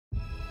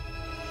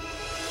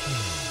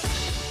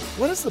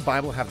What does the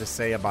Bible have to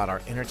say about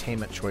our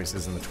entertainment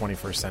choices in the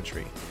 21st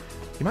century?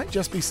 You might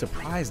just be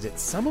surprised at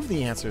some of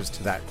the answers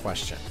to that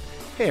question.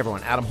 Hey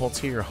everyone, Adam Holtz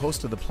here, your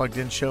host of the Plugged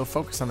In Show,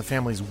 focused on the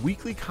family's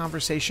weekly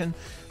conversation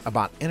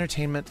about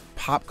entertainment,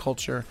 pop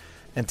culture,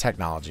 and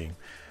technology.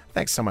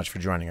 Thanks so much for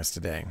joining us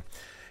today.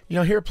 You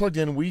know, here at Plugged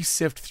In, we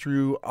sift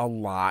through a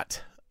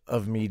lot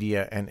of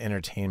media and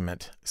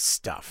entertainment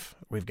stuff.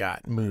 We've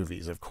got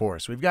movies, of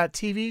course. We've got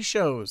TV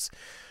shows.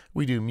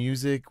 We do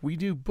music. We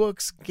do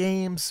books,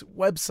 games,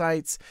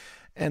 websites.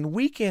 And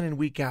week in and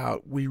week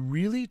out, we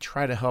really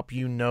try to help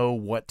you know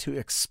what to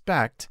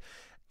expect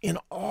in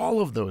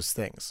all of those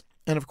things.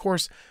 And of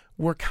course,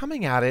 we're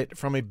coming at it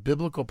from a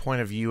biblical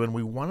point of view, and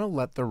we want to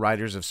let the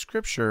writers of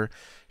Scripture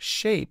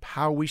shape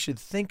how we should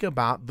think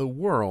about the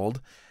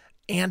world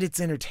and its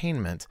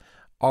entertainment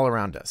all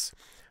around us.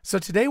 So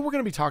today we're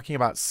going to be talking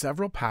about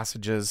several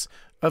passages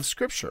of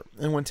Scripture.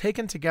 And when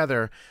taken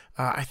together,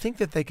 I think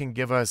that they can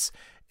give us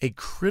a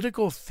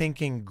critical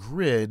thinking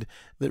grid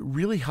that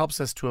really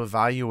helps us to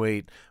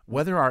evaluate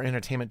whether our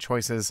entertainment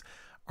choices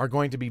are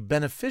going to be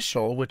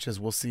beneficial, which, as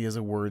we'll see, is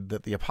a word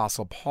that the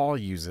Apostle Paul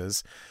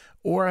uses,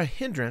 or a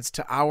hindrance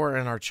to our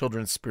and our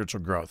children's spiritual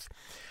growth.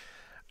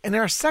 In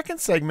our second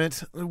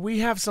segment, we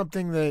have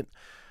something that,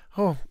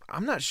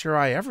 I'm not sure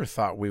I ever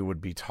thought we would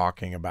be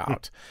talking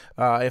about.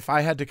 If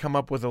I had to come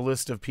up with a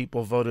list of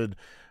people voted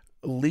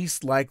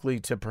least likely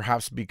to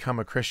perhaps become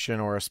a Christian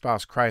or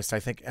espouse Christ,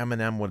 I think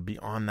Eminem would be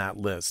on that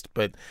list.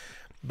 But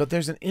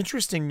there's an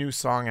interesting new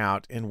song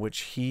out in which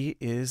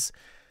he's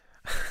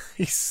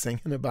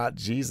singing about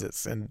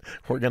Jesus, and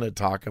we're going to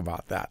talk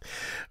about that.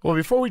 Well,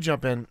 before we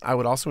jump in, I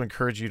would also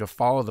encourage you to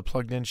follow the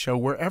Plugged In Show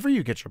wherever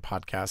you get your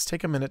podcasts.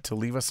 Take a minute to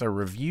leave us a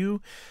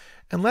review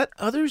and let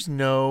others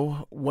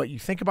know what you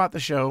think about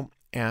the show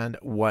and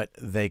what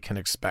they can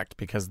expect,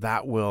 because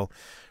that will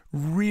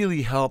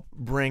really help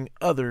bring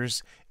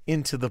others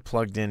into the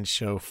Plugged In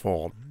Show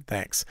fold.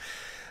 Thanks.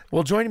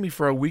 Well, joining me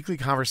for a weekly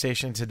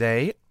conversation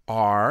today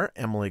are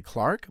Emily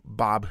Clark,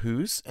 Bob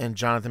Hoos, and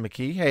Jonathan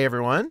McKee. Hey,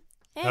 everyone.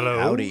 Hey. Hello.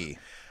 Howdy.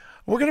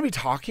 We're going to be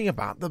talking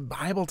about the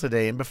Bible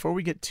today, and before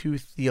we get too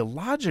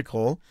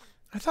theological,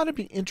 I thought it'd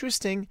be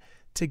interesting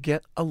to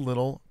get a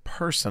little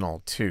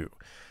personal too.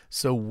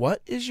 So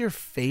what is your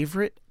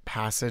favorite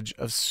passage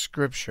of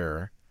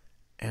Scripture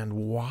and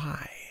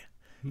why?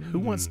 Who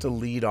wants to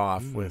lead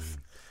off with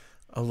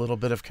a little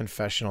bit of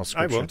confessional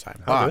Scripture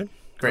time? I'll do it.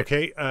 Great.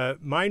 Okay,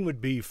 mine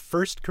would be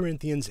 1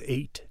 Corinthians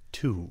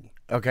 8:2.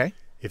 Okay.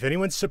 If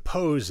anyone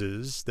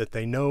supposes that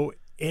they know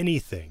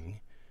anything,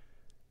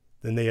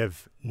 then they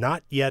have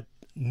not yet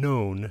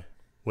known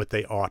what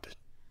they ought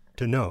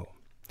to know.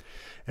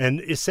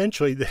 And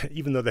essentially,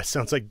 even though that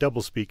sounds like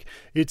doublespeak,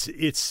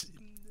 it's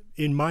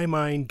in my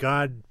mind,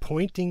 God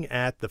pointing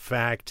at the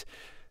fact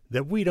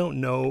that we don't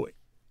know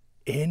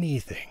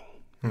anything.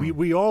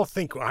 We all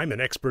think, well, I'm an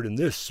expert in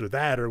this or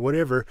that or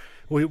whatever.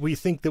 We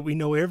think that we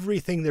know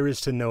everything there is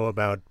to know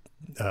about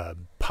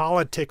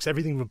politics,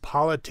 everything from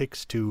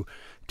politics to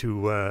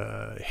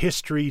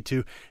history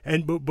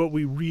but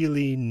we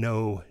really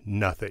know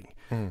nothing.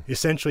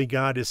 Essentially,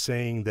 God is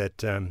saying that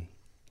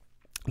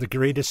the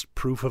greatest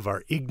proof of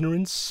our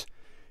ignorance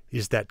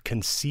is that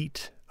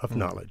conceit of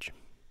knowledge.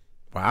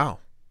 Wow.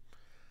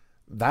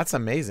 That's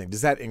amazing.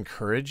 Does that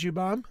encourage you,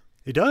 Bob?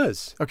 It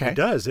does. Okay. It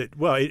does.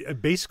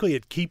 Basically,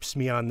 it keeps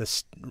me on the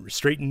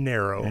straight and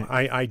narrow. Yeah.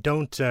 I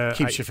don't...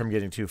 Keeps you from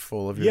getting too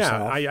full of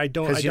yourself? Yeah, I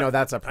don't... Because,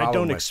 that's a problem I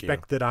don't with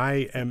expect that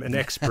I am an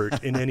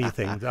expert in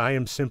anything. I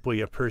am simply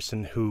a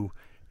person who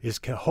is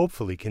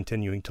hopefully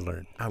continuing to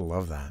learn. I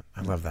love that.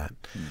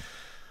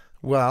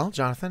 Well,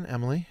 Jonathan,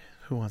 Emily,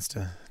 who wants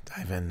to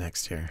dive in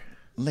next here?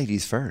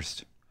 Ladies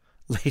first.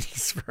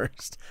 Ladies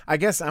first. I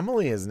guess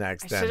Emily is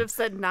next. I then. should have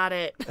said not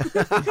it.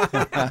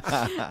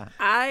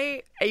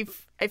 I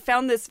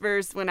found this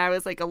verse when I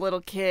was like a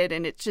little kid,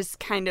 and it just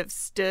kind of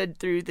stood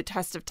through the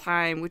test of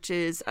time, which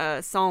is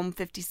Psalm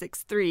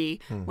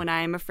 56:3. When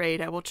I am afraid,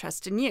 I will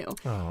trust in you.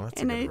 Oh,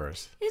 that's a good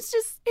verse.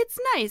 It's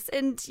nice,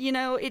 and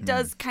it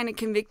does kind of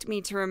convict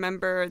me to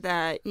remember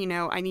that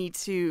I need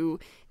to.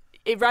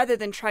 Rather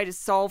than try to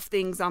solve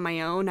things on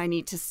my own, I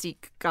need to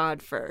seek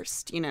God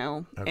first.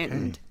 Okay.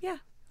 And yeah,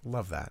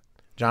 love that.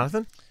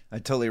 Jonathan? I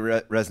totally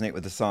resonate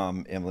with the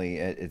Psalm, Emily.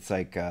 It's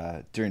like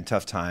during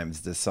tough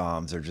times, the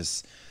Psalms are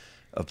just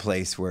a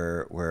place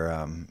where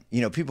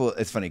people,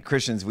 it's funny,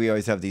 Christians, we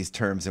always have these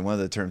terms, and one of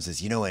the terms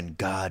is, when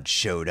God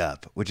showed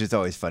up, which is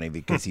always funny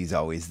because he's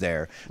always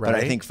there. Right. But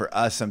I think for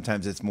us,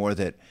 sometimes it's more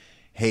that,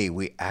 hey,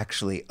 we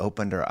actually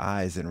opened our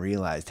eyes and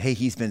realized, hey,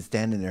 he's been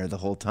standing there the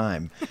whole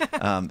time.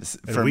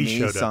 For we me,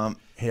 showed Psalm... up.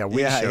 Yeah,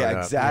 we showed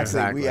up.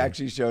 Exactly. We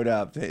actually showed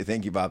up.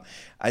 Thank you, Bob.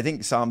 I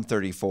think Psalm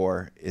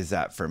 34 is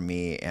that for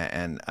me.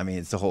 And I mean,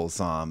 it's the whole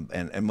Psalm.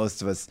 And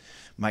most of us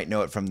might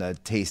know it from the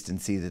taste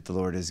and see that the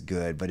Lord is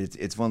good. But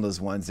it's one of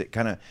those ones that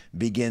kind of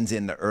begins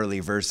in the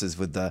early verses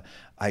with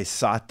I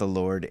sought the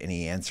Lord and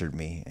he answered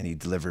me and he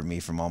delivered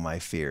me from all my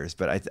fears.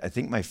 But I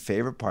think my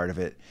favorite part of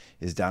it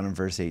is down in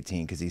verse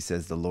 18, because he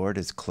says, the Lord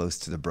is close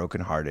to the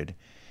brokenhearted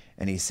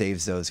and he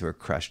saves those who are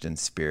crushed in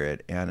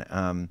spirit. And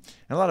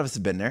a lot of us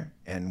have been there.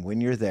 And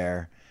when you're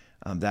there,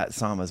 that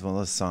psalm is one of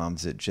those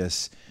psalms that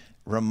just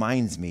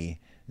reminds me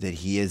that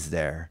he is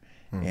there,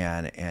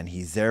 and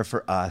he's there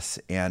for us,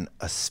 and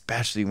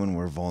especially when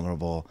we're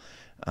vulnerable.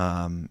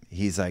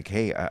 He's like,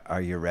 hey,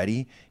 are you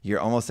ready? You're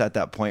almost at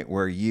that point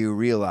where you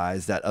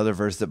realize that other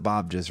verse that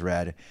Bob just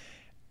read.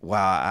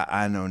 Wow,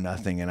 I know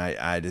nothing, and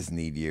I just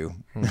need you.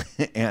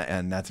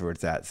 and that's where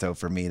it's at. So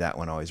for me, that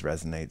one always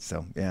resonates.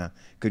 So yeah,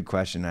 good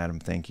question, Adam.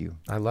 Thank you.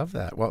 I love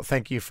that. Well,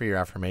 thank you for your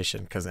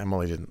affirmation, because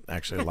Emily didn't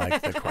actually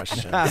like the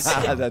question.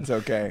 So. That's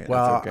okay.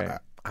 Well, that's okay.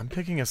 I'm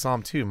picking a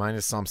psalm too. Mine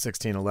is Psalm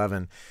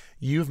 16:11.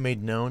 You've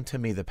made known to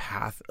me the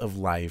path of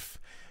life.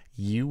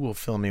 You will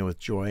fill me with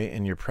joy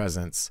in your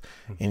presence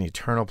and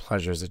eternal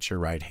pleasures at your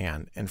right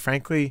hand. And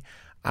frankly,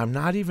 I'm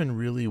not even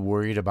really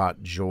worried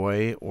about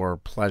joy or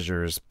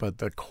pleasures, but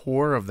the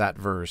core of that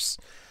verse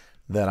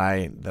that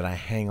I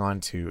hang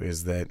on to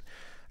is that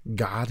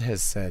God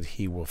has said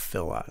he will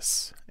fill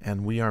us,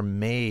 and we are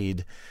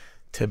made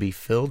to be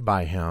filled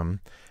by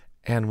him.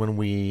 And when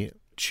we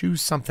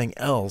choose something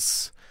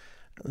else,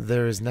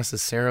 there is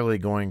necessarily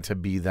going to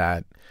be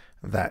that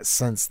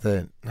sense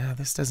that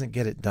this doesn't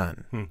get it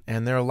done.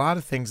 And there are a lot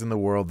of things in the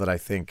world that I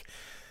think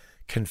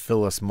can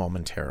fill us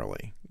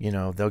momentarily.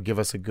 They'll give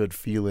us a good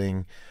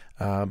feeling,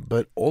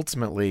 but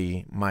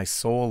ultimately my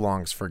soul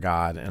longs for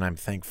God, and I'm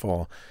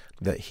thankful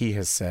that he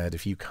has said,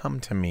 if you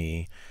come to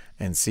me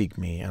and seek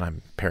me, and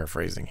I'm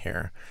paraphrasing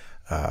here,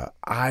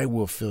 I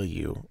will fill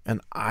you,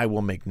 and I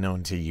will make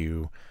known to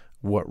you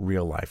what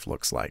real life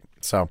looks like.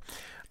 So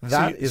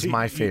that is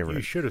my favorite.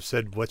 You should have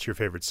said, what's your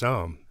favorite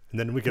psalm? And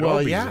then we could well,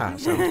 all be yeah.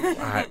 So,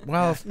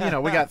 well,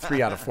 we got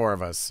 3 out of 4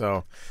 of us,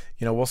 so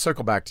we'll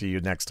circle back to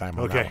you next time.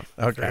 On that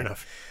one. Okay, fair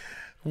enough.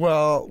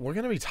 Well, we're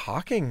going to be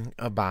talking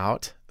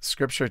about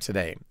Scripture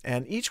today,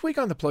 and each week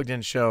on the Plugged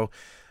In Show,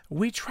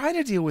 we try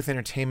to deal with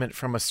entertainment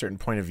from a certain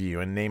point of view,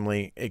 and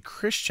namely a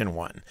Christian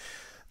one.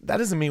 That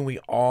doesn't mean we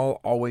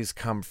all always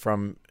come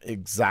from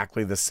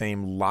exactly the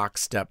same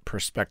lockstep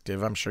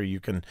perspective. I'm sure you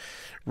can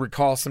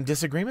recall some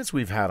disagreements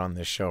we've had on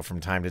this show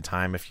from time to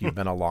time if you've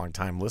been a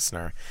long-time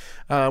listener.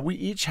 We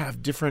each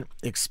have different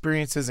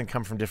experiences and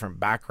come from different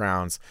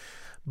backgrounds,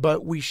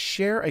 but we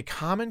share a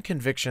common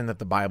conviction that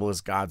the Bible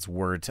is God's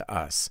word to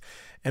us.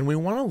 And we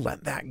want to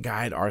let that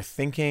guide our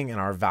thinking and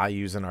our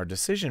values and our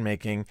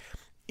decision-making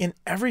in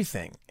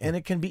everything. And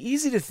it can be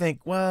easy to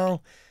think,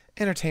 well,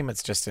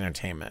 entertainment's just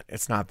entertainment.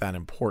 It's not that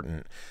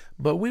important.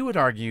 But we would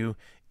argue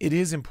it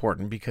is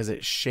important because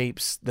it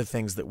shapes the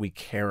things that we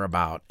care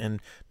about, and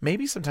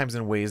maybe sometimes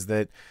in ways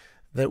that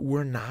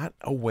we're not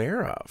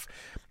aware of.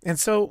 And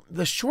so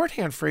the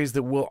shorthand phrase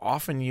that we'll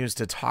often use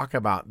to talk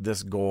about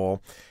this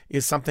goal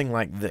is something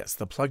like this.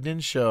 The Plugged In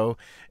Show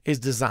is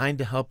designed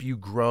to help you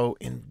grow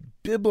in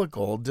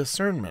biblical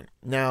discernment.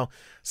 Now,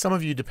 some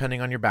of you,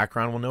 depending on your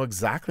background, will know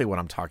exactly what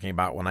I'm talking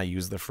about when I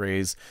use the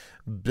phrase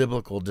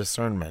biblical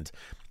discernment.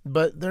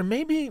 But there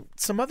may be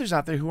some others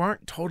out there who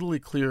aren't totally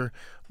clear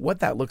what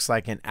that looks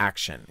like in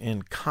action,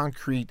 in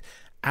concrete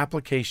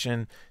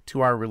application to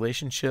our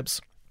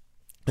relationships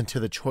and to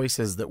the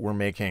choices that we're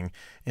making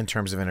in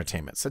terms of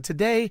entertainment. So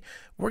today,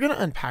 we're going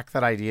to unpack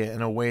that idea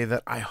in a way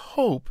that I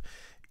hope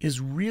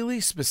is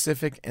really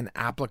specific and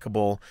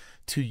applicable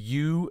to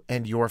you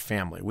and your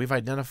family. We've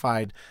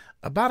identified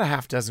about a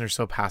half dozen or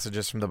so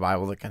passages from the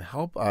Bible that can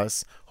help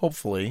us,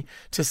 hopefully,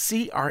 to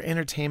see our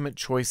entertainment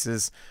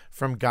choices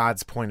from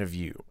God's point of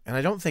view. And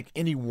I don't think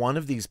any one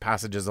of these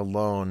passages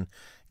alone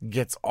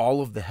gets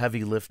all of the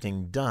heavy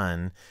lifting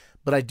done,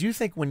 but I do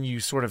think when you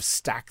sort of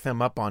stack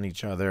them up on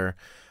each other,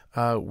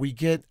 we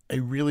get a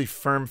really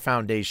firm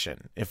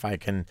foundation, if I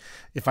can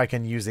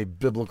use a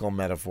biblical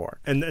metaphor.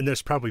 And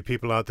there's probably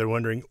people out there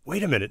wondering,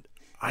 wait a minute,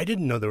 I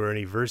didn't know there were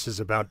any verses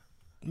about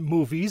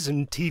movies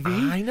and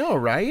TV. I know,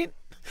 right?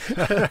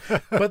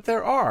 But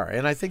there are.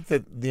 And I think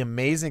that the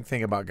amazing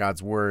thing about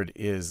God's word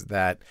is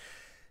that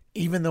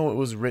even though it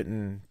was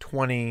written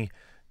 20,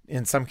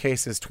 in some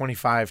cases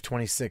 25,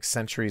 26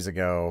 centuries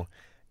ago,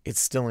 it's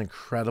still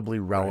incredibly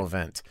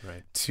relevant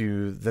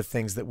to the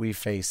things that we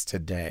face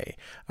today.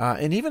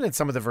 And even in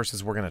some of the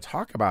verses we're going to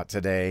talk about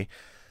today,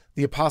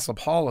 the Apostle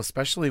Paul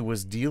especially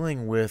was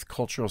dealing with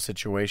cultural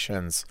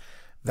situations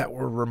that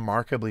were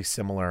remarkably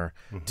similar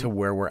to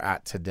where we're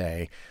at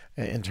today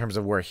in terms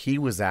of where he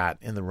was at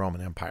in the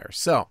Roman Empire.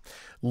 So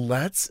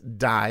let's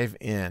dive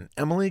in.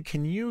 Emily,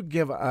 can you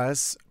give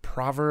us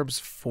Proverbs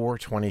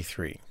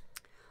 4:23?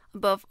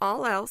 Above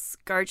all else,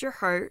 guard your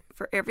heart,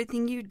 for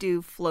everything you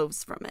do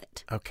flows from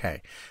it.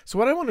 Okay. So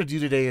what I want to do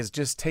today is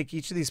just take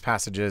each of these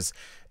passages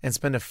and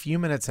spend a few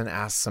minutes and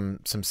ask some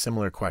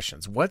similar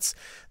questions. What's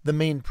the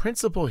main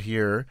principle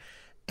here,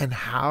 and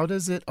how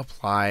does it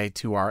apply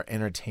to our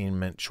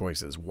entertainment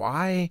choices?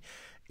 Why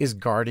is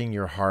guarding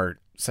your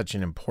heart such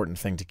an important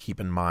thing to keep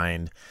in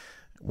mind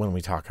when we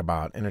talk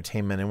about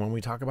entertainment and when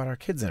we talk about our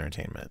kids'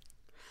 entertainment?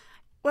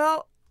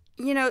 Well,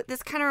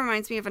 this kind of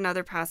reminds me of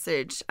another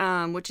passage,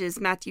 which is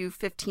Matthew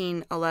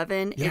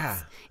 15:11.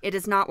 Yeah. It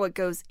is not what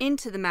goes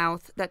into the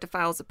mouth that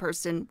defiles a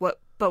person, but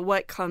but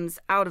what comes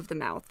out of the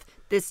mouth,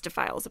 this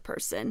defiles a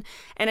person.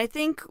 And I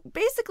think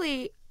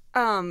basically,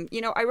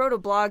 I wrote a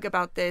blog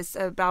about this,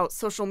 about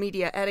social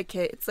media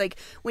etiquette. It's like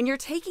when you're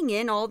taking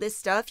in all this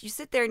stuff, you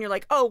sit there and you're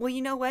like, oh, well,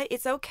 you know what?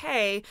 It's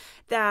okay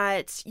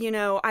that,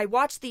 I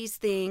watch these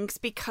things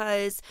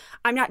because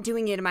I'm not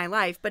doing it in my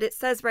life. But it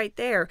says right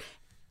there,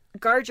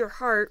 guard your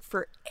heart,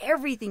 for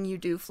everything you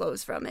do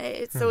flows from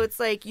it. So it's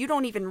like you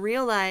don't even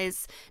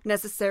realize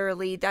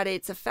necessarily that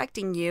it's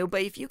affecting you.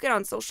 But if you get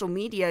on social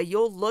media,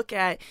 you'll look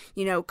at,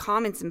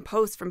 comments and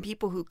posts from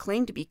people who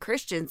claim to be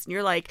Christians. And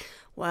you're like,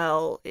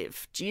 well,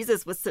 if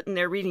Jesus was sitting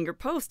there reading your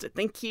post, I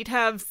think he'd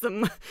have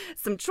some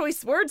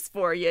choice words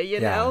for you, you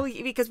know,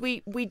 because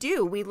we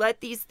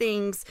let these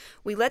things,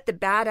 we let the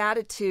bad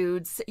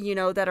attitudes,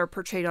 that are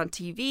portrayed on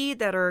TV,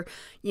 that are,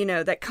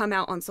 that come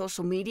out on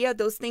social media,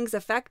 those things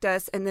affect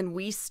us. And then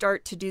we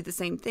start to do the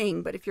same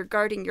thing. But if you're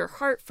guarding your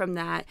heart from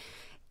that,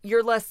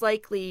 you're less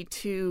likely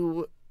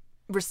to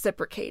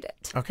reciprocate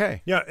it.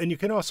 Okay. Yeah. And you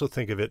can also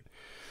think of it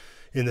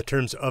in the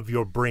terms of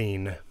your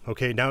brain.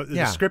 Okay. Now,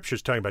 the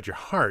scripture's talking about your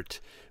heart,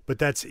 but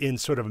that's in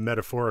sort of a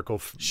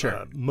metaphorical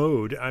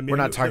mode. I mean, we're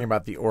not talking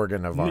about the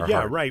organ of our heart.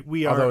 Yeah, right.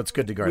 Although it's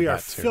good to guard that, too. We are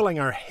filling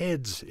our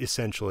heads,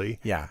 essentially,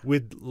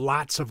 with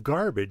lots of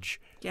garbage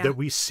that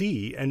we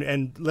see.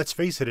 And let's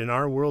face it, in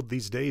our world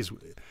these days,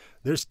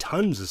 there's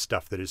tons of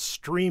stuff that is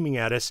streaming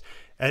at us.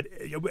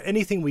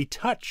 Anything we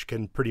touch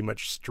can pretty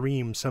much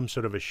stream some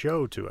sort of a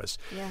show to us.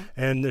 Yeah.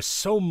 And there's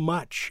so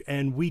much,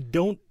 and we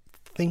don't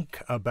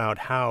think about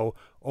how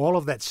all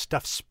of that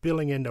stuff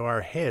spilling into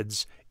our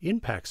heads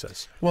impacts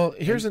us. Well,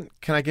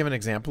 can I give an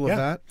example of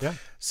that? Yeah.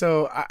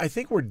 So I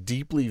think we're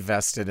deeply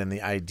vested in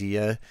the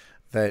idea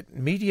that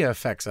media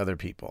affects other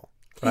people.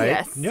 Right?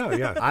 Yes.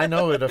 Yeah. I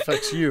know it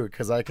affects you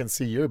because I can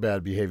see your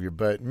bad behavior,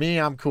 but me,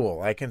 I'm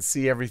cool. I can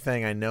see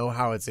everything. I know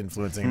how it's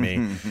influencing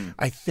me.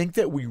 I think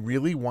that we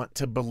really want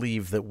to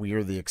believe that we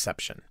are the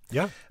exception.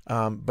 Yeah.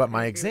 But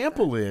my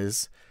example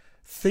is,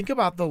 think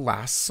about the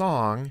last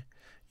song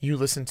you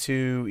listen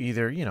to,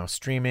 either,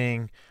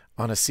 streaming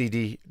on a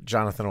CD.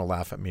 Jonathan will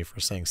laugh at me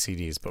for saying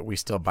CDs, but we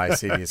still buy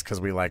CDs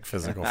because we like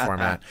physical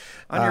format.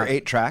 On your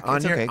 8-track.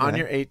 On your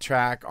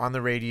 8-track, on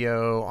the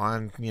radio,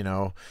 on,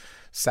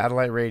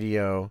 satellite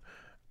radio.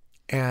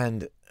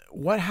 And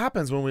what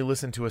happens when we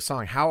listen to a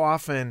song? How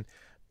often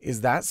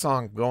is that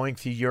song going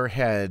through your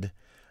head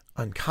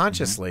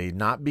unconsciously,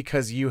 not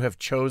because you have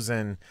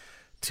chosen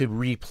to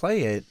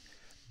replay it,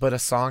 but a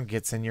song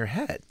gets in your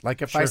head?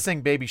 Like if I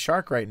sing Baby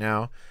Shark right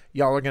now,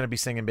 y'all are going to be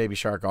singing Baby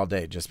Shark all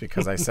day just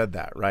because I said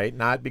that, right?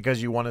 Not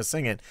because you want to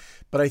sing it.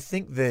 But I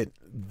think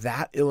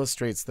that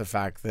illustrates the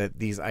fact that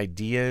these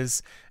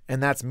ideas,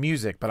 and that's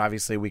music, but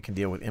obviously we can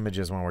deal with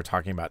images when we're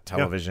talking about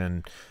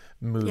television,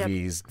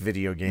 movies,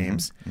 video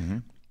games.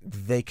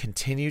 They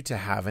continue to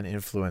have an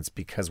influence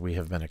because we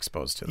have been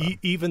exposed to them.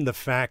 Even the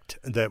fact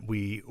that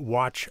we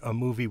watch a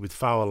movie with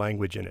foul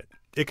language in it.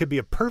 It could be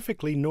a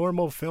perfectly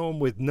normal film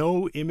with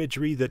no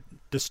imagery that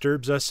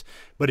disturbs us,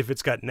 but if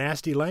it's got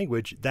nasty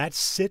language, that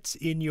sits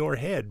in your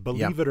head,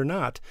 believe it or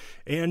not,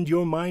 and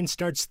your mind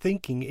starts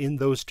thinking in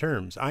those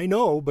terms. I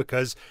know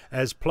because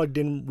as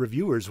plugged-in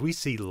reviewers, we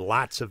see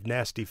lots of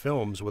nasty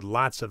films with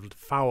lots of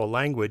foul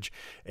language,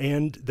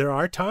 and there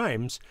are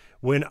times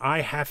when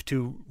I have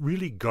to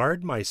really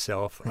guard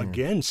myself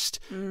against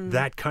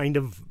that kind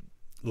of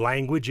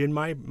language in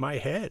my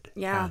head.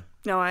 Yeah.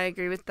 No, I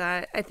agree with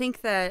that. I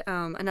think that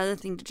another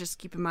thing to just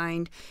keep in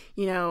mind,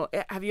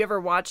 have you ever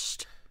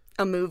watched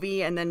a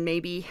movie and then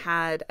maybe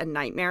had a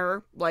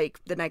nightmare like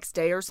the next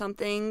day or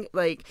something?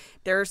 Like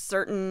there are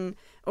certain,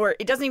 or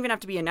it doesn't even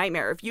have to be a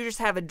nightmare. If you just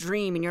have a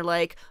dream and you're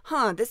like,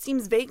 this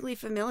seems vaguely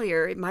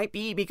familiar, it might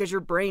be because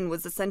your brain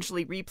was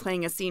essentially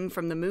replaying a scene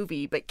from the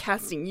movie, but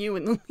casting you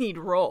in the lead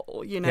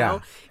role,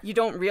 You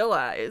don't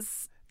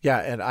realize. Yeah,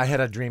 and I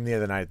had a dream the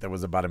other night that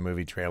was about a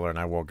movie trailer, and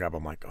I woke up,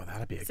 I'm like, oh,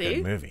 that'd be a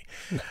good movie.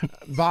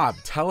 Bob,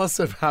 tell us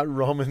about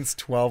Romans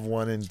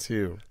 12:1 and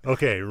 2.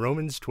 Okay,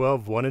 Romans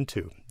 12:1 and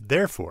 2.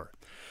 Therefore,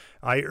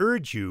 I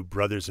urge you,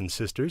 brothers and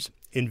sisters,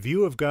 in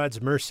view of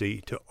God's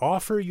mercy, to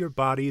offer your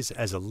bodies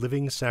as a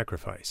living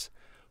sacrifice,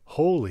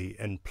 holy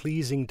and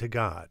pleasing to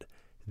God.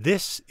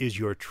 This is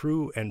your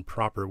true and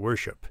proper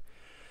worship.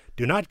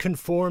 Do not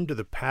conform to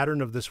the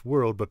pattern of this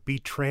world, but be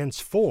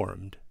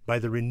transformed by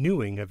the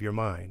renewing of your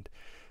mind.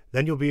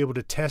 Then you'll be able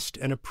to test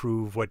and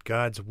approve what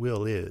God's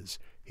will is,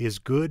 his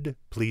good,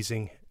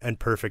 pleasing, and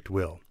perfect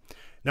will.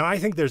 Now, I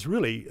think there's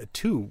really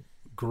two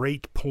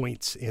great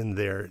points in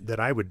there that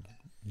I would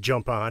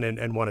jump on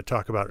and want to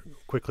talk about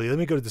quickly. Let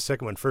me go to the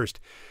second one first.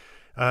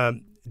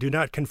 Do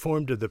not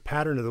conform to the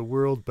pattern of the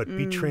world, but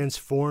be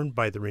transformed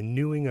by the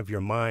renewing of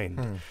your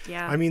mind.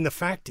 Yeah. I mean, the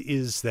fact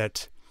is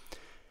that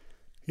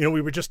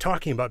we were just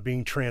talking about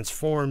being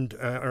transformed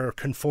or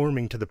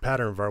conforming to the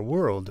pattern of our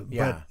world.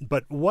 Yeah.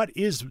 But what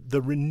is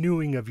the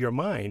renewing of your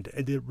mind?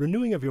 The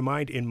renewing of your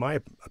mind, in my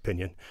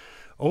opinion,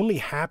 only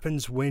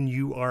happens when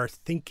you are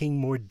thinking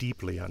more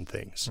deeply on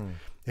things.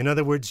 In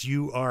other words,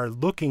 you are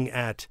looking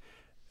at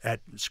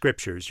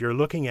scriptures. You're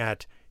looking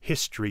at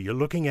history. You're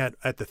looking at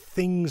the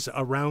things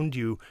around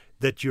you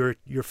that you're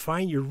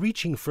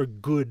reaching for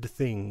good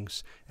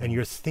things and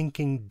you're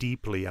thinking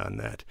deeply on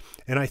that.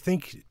 And I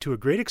think to a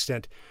great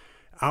extent,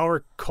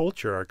 our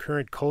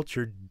current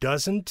culture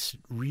doesn't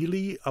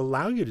really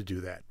allow you to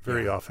do that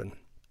very often.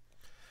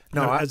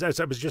 No, as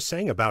I was just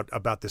saying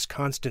about this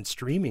constant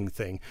streaming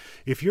thing,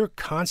 if you're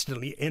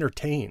constantly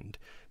entertained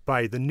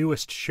by the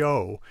newest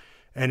show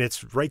and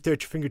it's right there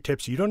at your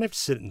fingertips, you don't have to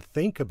sit and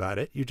think about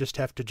it. You just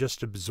have to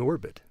just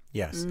absorb it.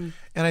 Yes.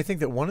 And I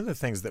think that one of the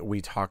things that we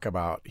talk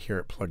about here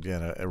at Plugged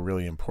In, a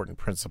really important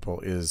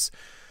principle, is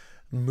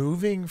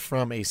moving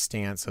from a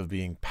stance of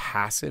being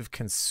passive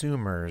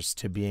consumers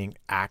to being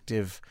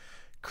active,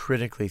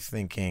 critically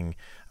thinking,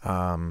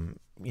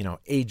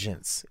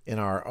 agents in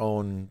our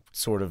own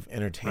sort of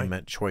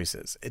entertainment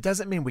choices. It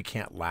doesn't mean we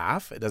can't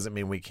laugh. It doesn't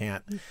mean we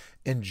can't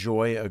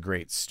enjoy a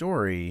great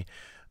story,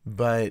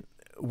 but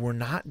we're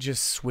not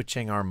just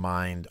switching our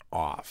mind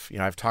off.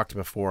 I've talked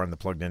before on the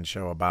Plugged In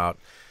show about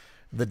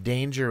the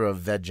danger of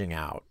vegging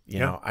out. You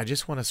know, I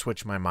just want to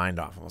switch my mind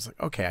off. I was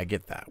like, okay, I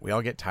get that. We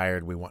all get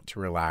tired. We want to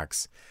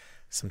relax.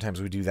 Sometimes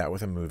we do that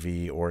with a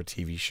movie or a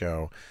TV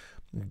show,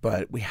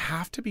 but we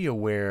have to be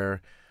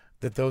aware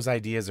that those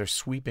ideas are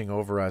sweeping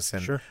over us.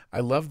 And I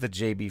love the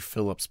J.B.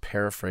 Phillips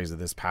paraphrase of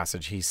this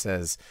passage. He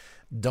says,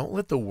 don't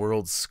let the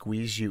world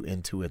squeeze you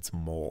into its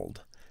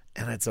mold.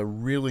 And it's a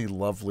really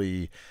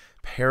lovely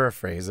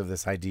paraphrase of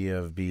this idea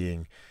of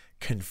being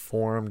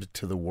conformed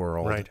to the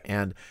world. Right.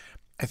 And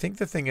I think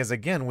the thing is,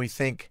 again, we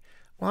think,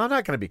 well, I'm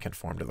not going to be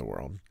conformed to the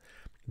world.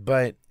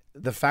 But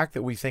the fact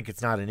that we think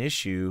it's not an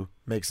issue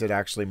makes it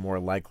actually more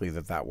likely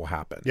that that will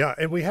happen. Yeah,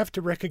 and we have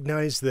to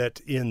recognize that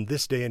in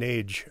this day and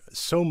age,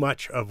 so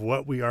much of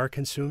what we are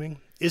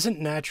consuming isn't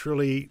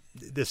naturally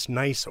this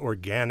nice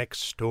organic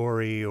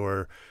story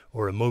or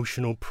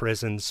emotional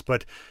presence,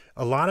 but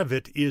a lot of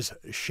it is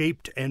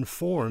shaped and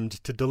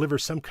formed to deliver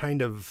some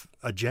kind of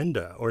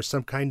agenda or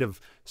some kind of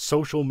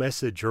social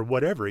message or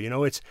whatever.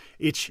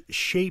 It's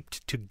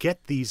shaped to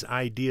get these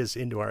ideas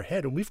into our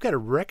head, and we've got to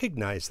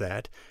recognize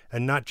that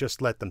and not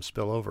just let them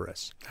spill over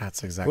us.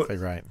 That's exactly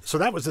right. So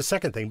that was the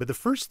second thing, but the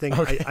first thing,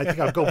 I think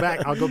I'll go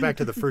back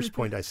to the first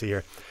point I see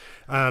here.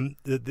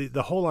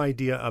 The whole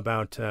idea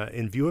about,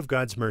 in view of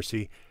God's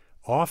mercy,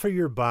 offer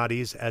your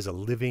bodies as a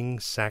living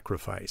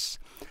sacrifice.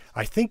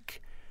 I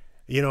think,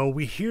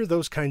 we hear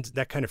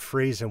that kind of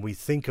phrase and we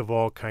think of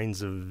all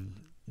kinds of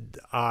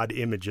odd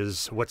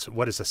images.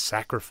 What is a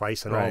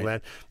sacrifice and all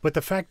that? But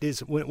the fact is,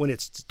 when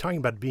it's talking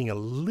about being a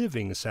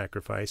living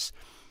sacrifice,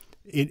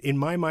 in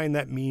my mind,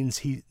 that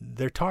means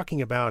they're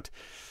talking about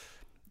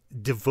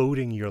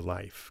devoting your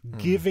life,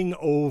 giving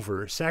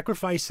over,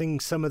 sacrificing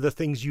some of the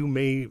things you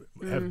may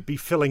be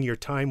filling your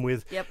time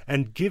with,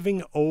 and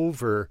giving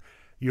over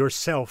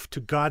yourself to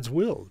God's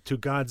will, to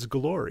God's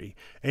glory.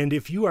 And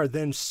if you are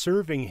then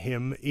serving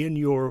him in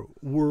your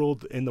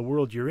world, in the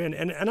world you're in,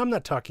 and I'm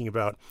not talking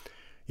about,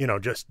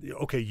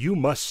 you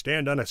must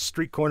stand on a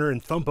street corner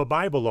and thump a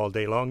Bible all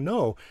day long.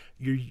 No,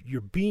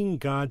 you're being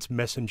God's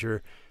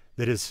messenger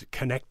that is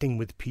connecting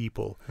with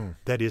people,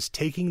 that is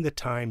taking the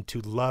time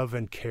to love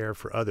and care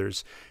for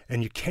others.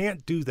 And you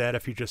can't do that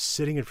if you're just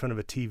sitting in front of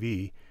a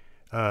TV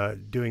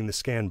doing the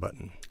scan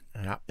button.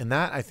 Yeah, and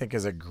that, I think,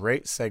 is a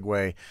great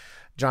segue.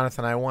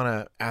 Jonathan, I want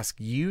to ask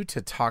you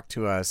to talk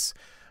to us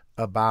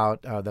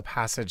about the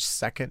passage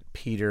 2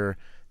 Peter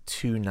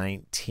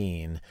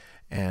 2:19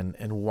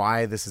 and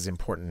why this is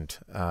important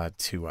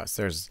to us.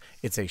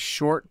 It's a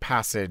short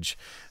passage,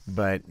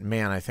 but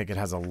man, I think it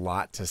has a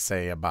lot to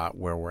say about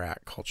where we're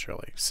at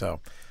culturally. So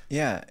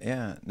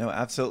Yeah. No,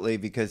 absolutely,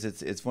 because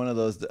it's one of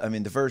those,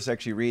 the verse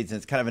actually reads, and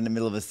it's kind of in the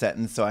middle of a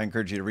sentence, so I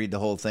encourage you to read the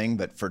whole thing,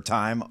 but for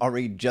time, I'll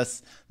read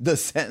just the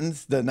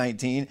sentence, the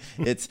 19.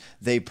 It's,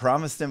 they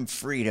promise them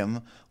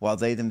freedom while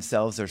they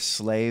themselves are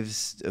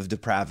slaves of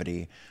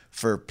depravity,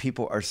 for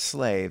people are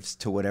slaves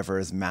to whatever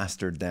has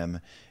mastered them.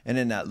 And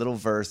in that little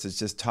verse, it's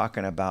just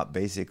talking about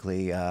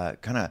basically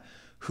kind of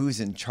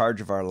who's in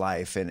charge of our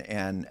life.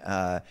 And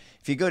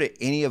if you go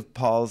to any of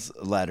Paul's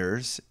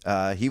letters,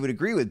 he would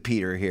agree with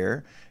Peter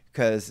here,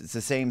 because it's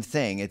the same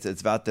thing.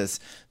 It's about this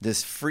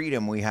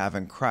freedom we have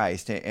in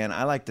Christ. And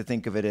I like to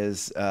think of it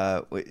as,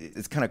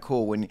 it's kind of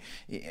cool when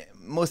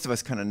most of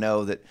us kind of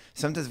know that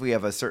sometimes we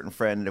have a certain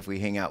friend, and if we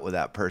hang out with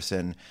that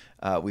person,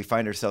 we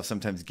find ourselves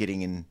sometimes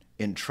getting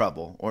in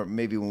trouble. Or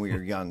maybe when we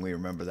were young, we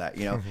remember that,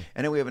 And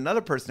then we have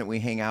another person that we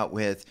hang out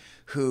with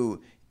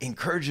who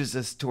encourages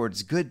us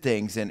towards good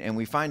things, and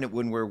we find that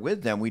when we're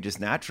with them, we just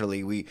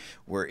naturally,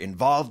 we're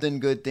involved in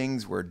good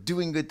things, we're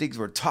doing good things,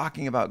 we're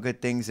talking about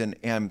good things,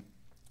 and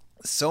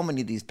so many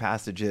of these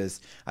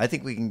passages, I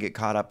think we can get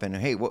caught up in,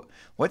 hey,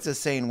 what's it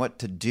saying what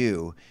to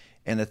do?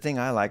 And the thing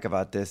I like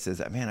about this is,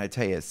 man, I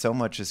tell you, so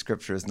much of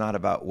Scripture is not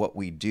about what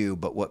we do,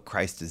 but what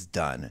Christ has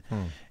done.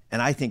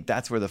 And I think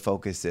that's where the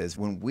focus is.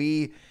 When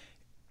we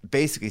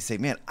basically say,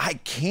 man, I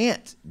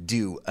can't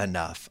do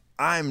enough,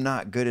 I'm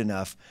not good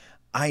enough,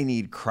 I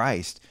need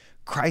Christ.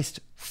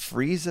 Christ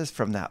frees us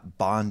from that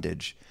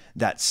bondage,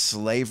 that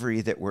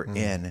slavery that we're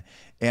in.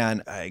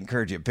 And I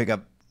encourage you to pick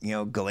up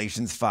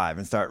Galatians 5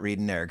 and start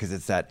reading there,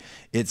 because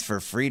it's for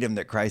freedom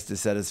that Christ has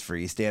set us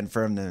free. Stand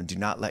firm then, and do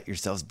not let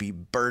yourselves be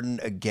burdened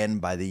again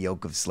by the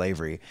yoke of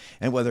slavery.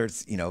 And whether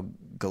it's,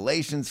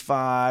 Galatians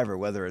 5 or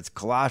whether it's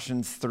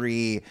Colossians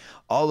 3,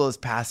 all those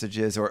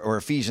passages, or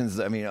Ephesians,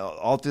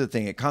 all through the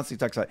thing, it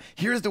constantly talks about,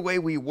 here's the way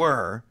we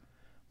were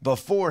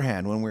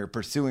beforehand when we were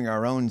pursuing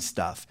our own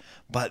stuff.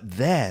 But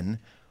then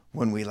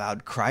when we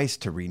allowed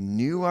Christ to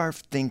renew our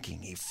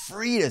thinking, he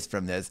freed us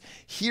from this.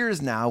 Here's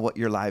now what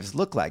your lives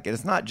look like. And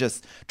it's not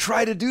just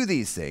try to do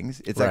these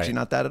things. It's Right. actually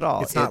not that at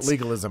all. It's not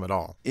legalism at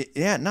all.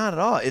 Not at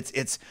all.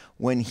 It's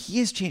when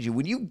he is changing,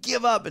 when you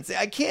give up and say,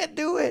 I can't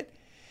do it,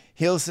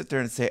 he'll sit there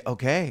and say,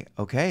 okay,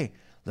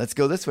 let's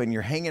go this way. And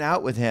you're hanging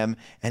out with him.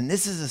 And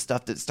this is the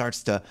stuff that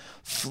starts to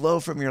flow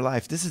from your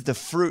life. This is the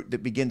fruit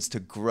that begins to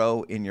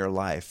grow in your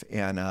life.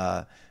 And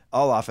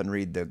I'll often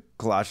read the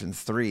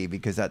Colossians 3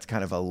 because that's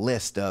kind of a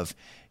list of,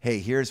 hey,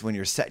 here's when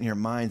you're setting your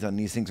minds on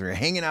these things, where you're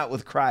hanging out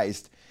with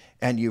Christ,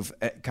 and you've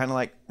kind of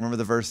like, remember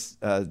the verse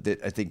that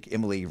I think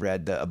Emily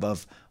read,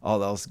 above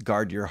all else,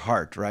 guard your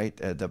heart, right?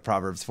 The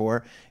Proverbs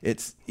 4.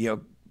 It's,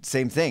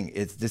 same thing.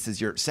 This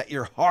is set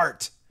your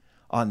heart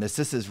on this.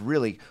 This is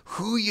really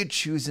who you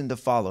choosing to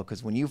follow,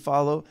 because when you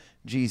follow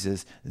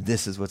Jesus,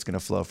 this is what's going to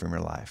flow from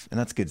your life. And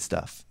that's good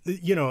stuff.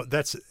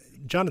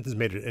 Jonathan's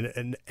made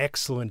an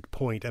excellent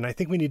point, and I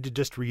think we need to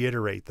just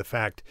reiterate the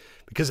fact,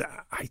 because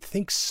I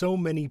think so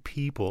many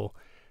people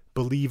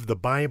believe the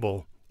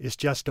Bible is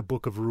just a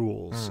book of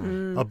rules,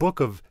 a book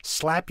of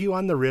slap you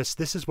on the wrist,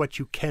 this is what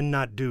you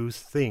cannot do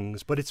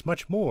things, but it's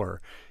much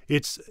more.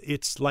 It's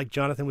like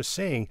Jonathan was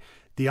saying,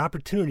 the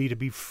opportunity to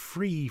be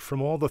free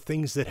from all the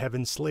things that have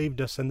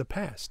enslaved us in the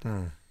past.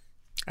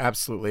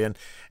 Absolutely. And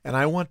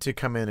I want to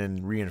come in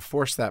and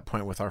reinforce that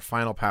point with our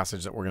final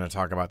passage that we're going to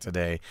talk about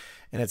today.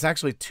 And it's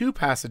actually two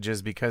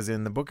passages, because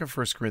in the book of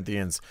 1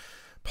 Corinthians,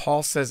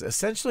 Paul says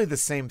essentially the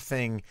same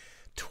thing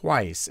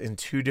twice in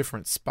two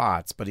different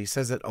spots, but he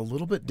says it a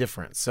little bit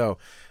different. So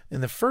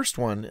in the first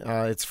one,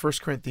 it's 1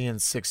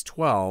 Corinthians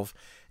 6:12,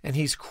 and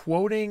he's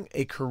quoting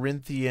a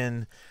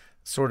Corinthian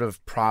sort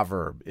of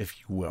proverb, if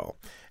you will.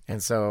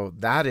 And so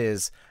that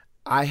is,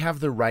 I have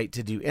the right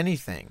to do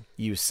anything,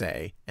 you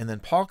say. And then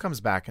Paul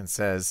comes back and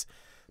says,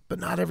 but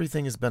not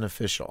everything is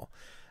beneficial.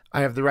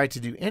 I have the right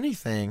to do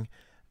anything,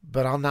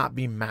 but I'll not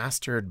be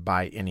mastered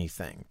by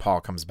anything,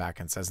 Paul comes back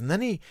and says. And then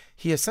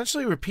he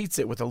essentially repeats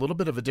it with a little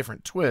bit of a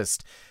different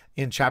twist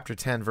in chapter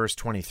 10, verse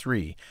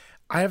 23.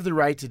 I have the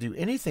right to do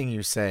anything,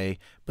 you say,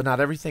 but not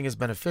everything is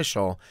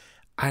beneficial.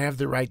 I have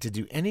the right to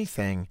do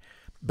anything,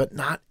 but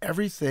not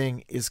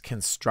everything is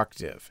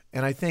constructive.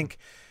 And I think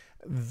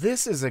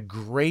this is a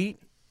great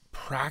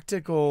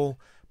practical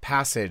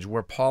passage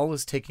where Paul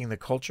is taking the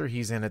culture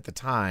he's in at the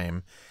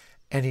time,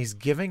 and he's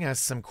giving us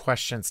some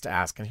questions to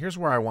ask. And here's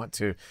where I want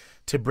to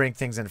bring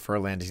things in for a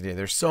landing today.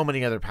 There's so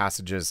many other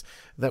passages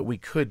that we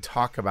could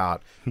talk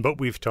about. But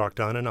we've talked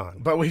on and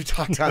on.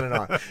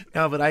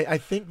 No, but I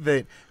think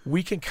that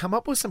we can come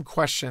up with some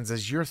questions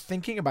as you're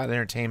thinking about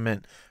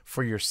entertainment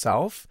for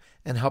yourself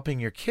and helping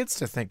your kids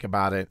to think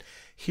about it.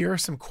 Here are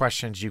some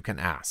questions you can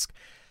ask.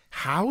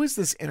 How is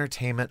this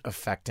entertainment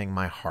affecting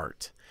my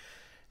heart?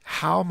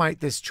 How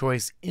might this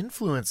choice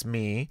influence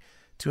me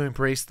to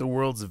embrace the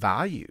world's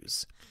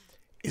values?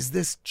 Is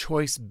this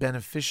choice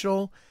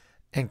beneficial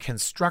and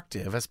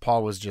constructive, as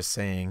Paul was just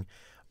saying,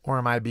 or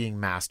am I being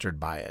mastered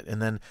by it?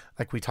 And then,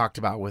 like we talked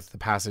about with the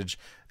passage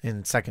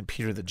in 2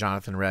 Peter that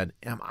Jonathan read,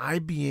 am I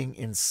being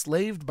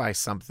enslaved by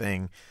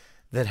something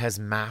that has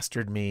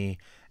mastered me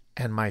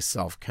and my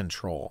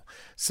self-control?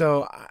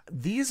 So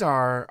these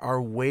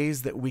are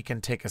ways that we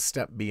can take a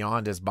step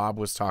beyond, as Bob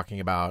was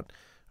talking about,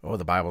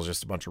 the Bible's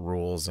just a bunch of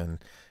rules and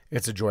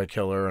it's a joy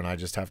killer and I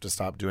just have to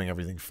stop doing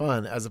everything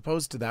fun. As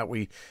opposed to that,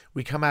 we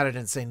come at it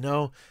and say,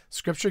 no,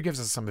 Scripture gives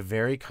us some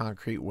very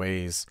concrete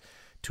ways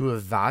to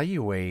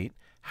evaluate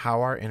how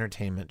our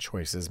entertainment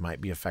choices might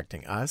be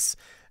affecting us.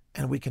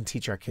 And we can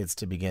teach our kids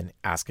to begin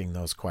asking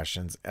those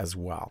questions as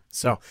well.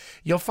 So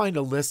you'll find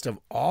a list of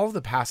all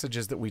the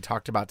passages that we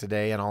talked about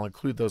today, and I'll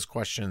include those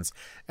questions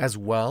as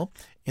well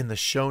in the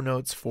show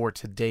notes for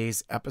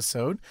today's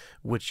episode,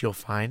 which you'll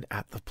find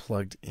at the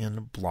Plugged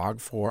In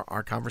blog for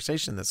our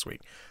conversation this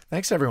week.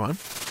 Thanks, everyone.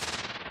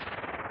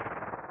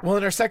 Well,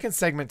 in our second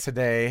segment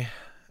today,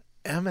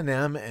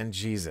 Eminem and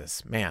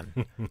Jesus.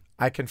 Man,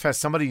 I confess,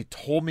 somebody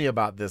told me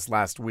about this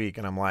last week,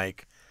 and I'm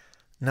like,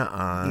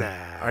 Nuh-uh.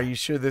 Nah. Are you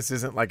sure this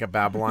isn't like a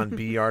Babylon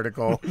Bee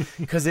article?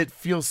 Because it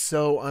feels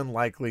so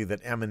unlikely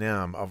that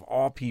Eminem, of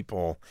all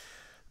people,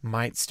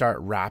 might start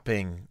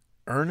rapping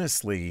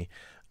earnestly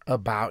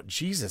about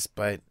Jesus.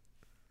 But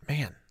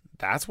man,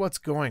 that's what's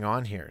going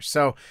on here.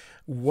 So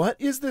what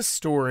is this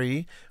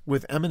story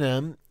with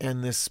Eminem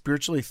and this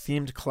spiritually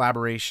themed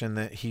collaboration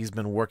that he's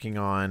been working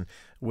on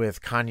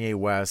with Kanye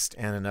West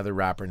and another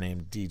rapper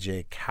named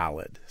DJ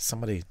Khaled?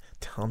 Somebody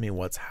tell me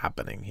what's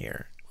happening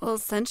here. Well,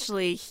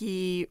 essentially,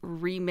 he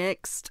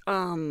remixed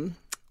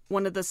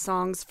one of the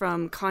songs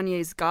from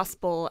Kanye's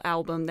gospel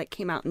album that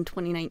came out in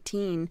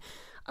 2019.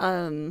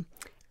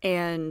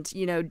 And,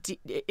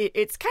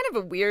 it's kind of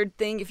a weird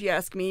thing if you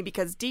ask me,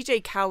 because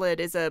DJ Khaled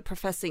is a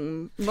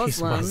professing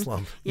Muslim. He's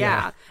Muslim.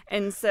 Yeah.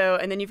 And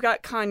then you've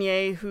got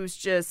Kanye, who's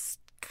just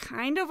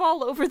kind of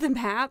all over the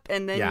map.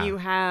 And then you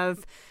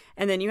have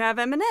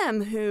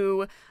Eminem,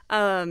 who,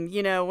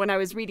 when I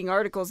was reading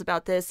articles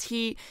about this,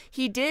 he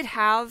did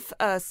have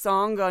a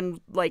song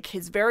on like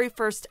his very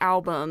first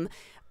album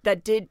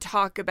that did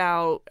talk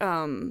about,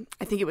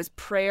 I think it was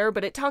prayer,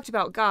 but it talked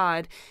about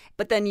God.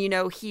 But then,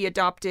 he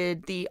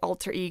adopted the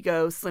alter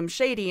ego Slim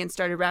Shady and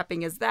started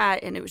rapping as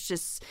that. And it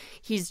was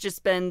he's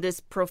just been this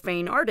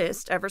profane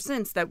artist ever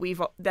since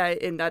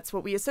and that's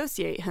what we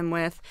associate him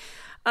with.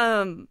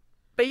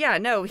 But yeah,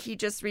 no, he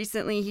just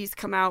recently, he's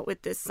come out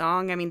with this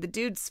song. I mean, the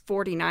dude's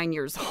 49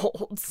 years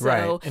old. So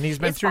right. And he's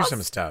been through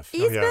some stuff.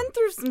 He's been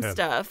through some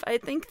stuff. I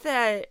think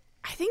that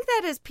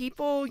as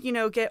people,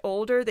 get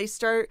older, they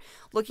start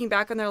looking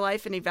back on their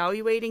life and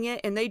evaluating it.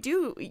 And they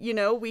do,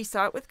 we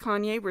saw it with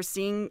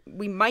Kanye.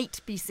 We might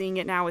be seeing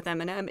it now with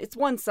Eminem. It's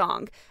one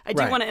song. I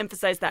do want to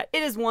emphasize that.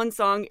 It is one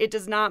song. It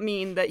does not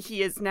mean that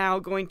he is now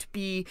going to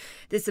be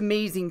this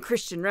amazing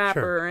Christian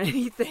rapper or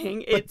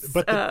anything.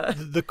 But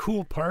the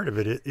cool part of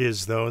it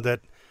is, though,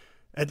 that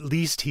at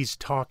least he's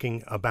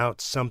talking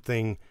about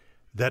something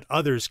that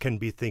others can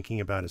be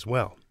thinking about as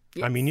well.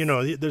 Yes. I mean,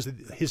 there's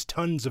his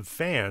tons of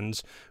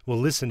fans will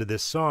listen to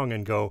this song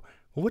and go,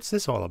 well, what's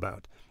this all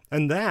about?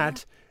 And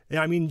that,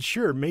 I mean,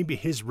 sure, maybe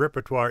his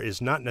repertoire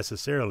is not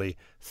necessarily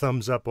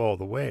thumbs up all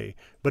the way,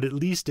 but at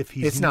least if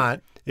he's... It's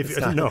not.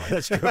 No,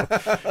 that's true.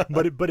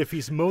 but if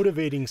he's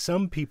motivating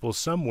some people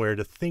somewhere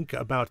to think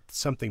about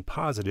something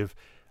positive,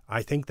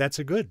 I think that's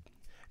a good.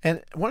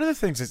 And one of the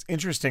things that's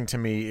interesting to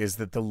me is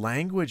that the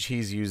language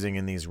he's using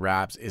in these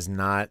raps is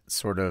not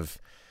sort of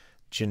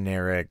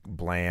generic,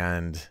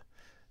 bland...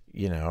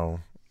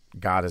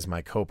 God is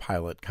my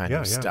co-pilot kind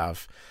of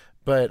stuff.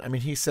 But, I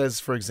mean, he says,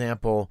 for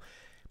example,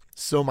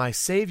 so my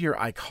Savior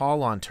I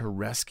call on to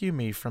rescue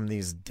me from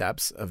these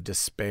depths of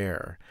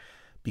despair.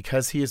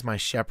 Because he is my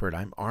shepherd,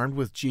 I'm armed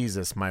with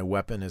Jesus, my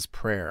weapon is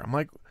prayer. I'm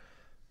like,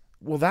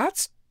 well,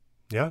 that's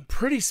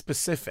pretty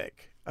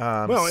specific.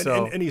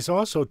 And he's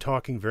also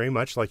talking very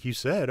much, like you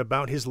said,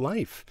 about his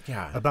life,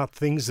 about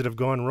things that have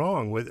gone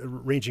wrong,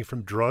 ranging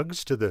from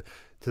drugs to the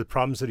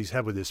problems that he's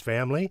had with his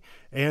family.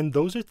 And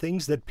those are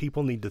things that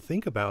people need to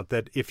think about,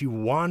 that if you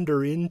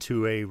wander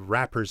into a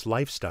rapper's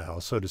lifestyle,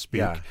 so to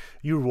speak,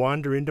 you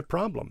wander into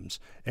problems.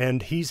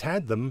 And he's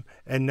had them,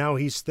 and now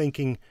he's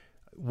thinking,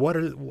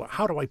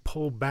 how do I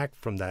pull back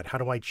from that? How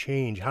do I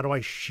change? How do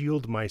I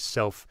shield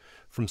myself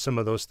from some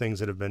of those things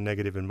that have been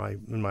negative in my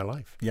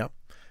life? Yep.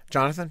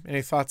 Jonathan,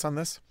 any thoughts on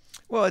this?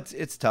 Well,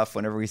 it's tough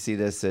whenever we see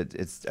this.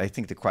 I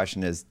think the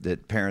question is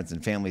that parents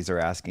and families are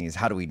asking is,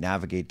 how do we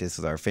navigate this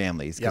with our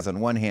families? Because on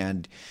one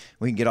hand,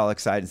 we can get all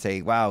excited and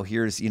say, wow,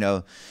 here's,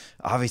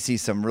 obviously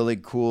some really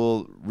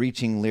cool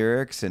reaching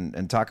lyrics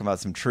and talking about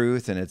some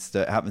truth. And it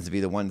happens to be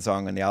the one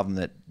song on the album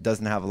that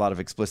doesn't have a lot of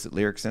explicit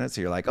lyrics in it.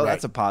 So you're like, oh,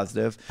 that's a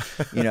positive.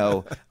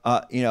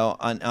 On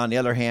the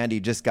other hand, he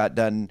just got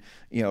done,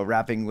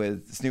 rapping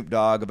with Snoop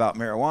Dogg about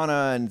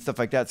marijuana and stuff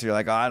like that. So you're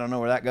like, oh, I don't know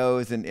where that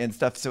goes and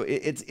stuff. So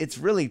it's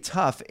really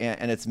tough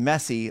and it's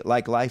messy,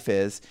 like life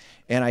is.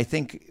 And I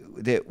think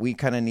that we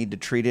kind of need to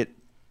treat it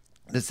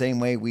the same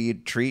way we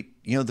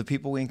treat, the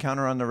people we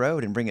encounter on the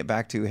road, and bring it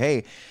back to,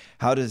 hey,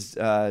 how does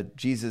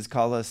Jesus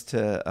call us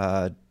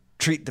to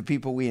treat the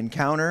people we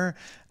encounter?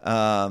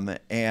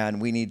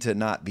 And we need to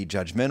not be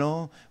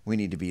judgmental. We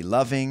need to be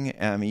loving.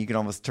 I mean, you can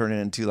almost turn it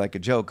into like a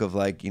joke of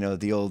like,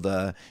 the old,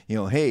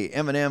 hey,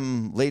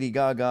 Eminem, Lady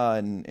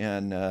Gaga, and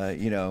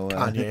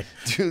Kanye.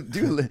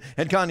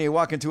 And Kanye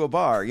walk into a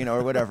bar,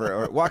 or whatever,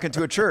 or walk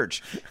into a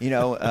church,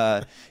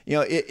 I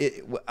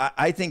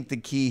think the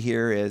key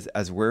here is,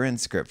 as we're in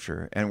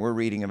Scripture and we're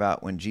reading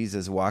about when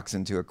Jesus walks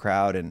into a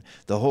crowd and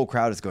the whole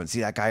crowd is going,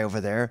 see that guy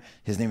over there?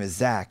 His name is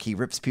Zach. He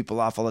rips people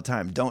off all the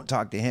time. Don't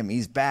talk to him.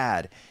 He's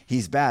bad.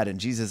 He's bad. And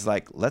Jesus is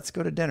like, let's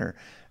go to dinner.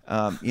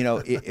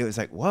 It was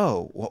like,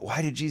 whoa,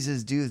 why did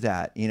Jesus do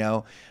that?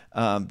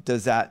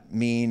 Does that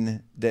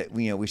mean that,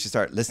 we should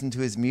start listening to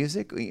his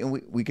music?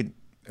 We could,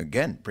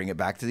 again, bring it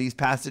back to these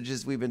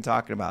passages we've been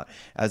talking about.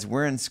 As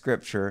we're in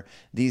Scripture,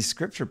 these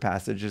Scripture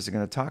passages are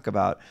going to talk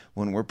about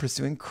when we're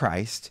pursuing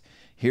Christ,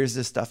 here's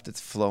the stuff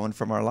that's flowing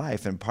from our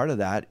life. And part of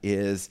that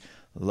is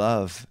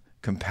love,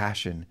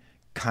 compassion,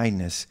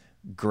 kindness,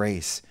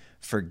 grace,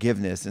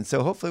 forgiveness. And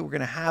so hopefully we're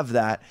going to have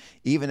that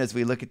even as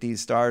we look at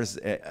these stars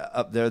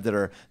up there that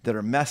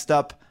are messed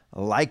up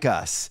like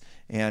us.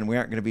 And we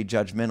aren't going to be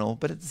judgmental,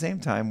 but at the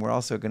same time, we're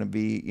also going to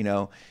be,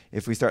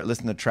 if we start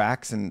listening to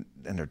tracks and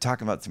they're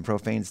talking about some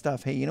profane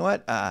stuff, hey, you know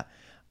what?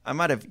 I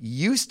might have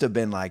used to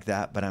been like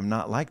that, but I'm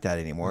not like that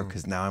anymore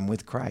because now I'm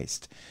with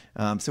Christ.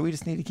 So we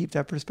just need to keep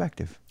that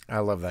perspective. I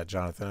love that,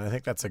 Jonathan. I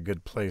think that's a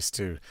good place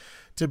to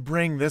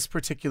bring this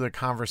particular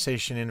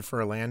conversation in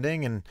for a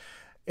landing. And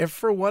if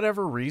for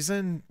whatever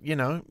reason,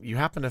 you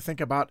happen to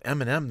think about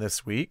Eminem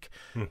this week,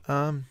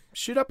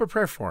 shoot up a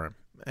prayer for him.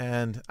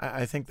 And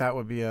I think that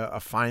would be a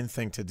fine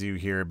thing to do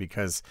here,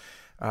 because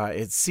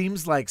it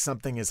seems like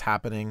something is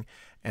happening.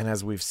 And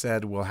as we've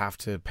said, we'll have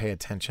to pay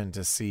attention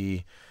to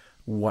see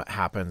what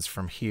happens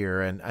from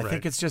here. And I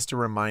think it's just a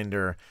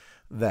reminder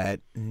that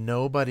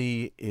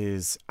nobody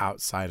is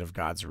outside of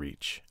God's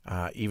reach.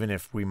 Even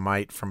if we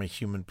might, from a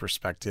human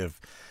perspective,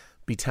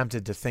 be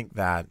tempted to think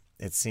that,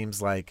 it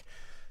seems like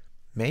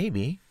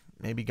maybe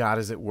God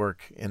is at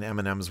work in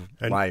Eminem's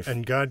life.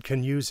 And God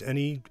can use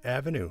any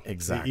avenue.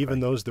 Exactly. Even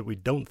those that we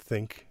don't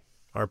think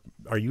are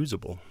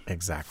usable.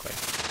 Exactly.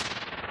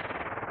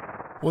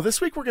 Well,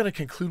 this week we're going to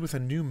conclude with a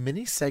new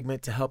mini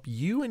segment to help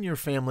you and your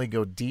family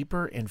go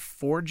deeper in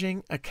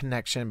forging a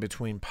connection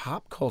between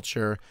pop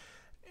culture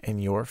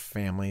and your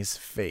family's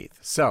faith.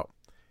 So,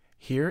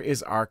 here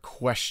is our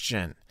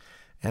question.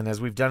 And as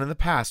we've done in the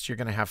past, you're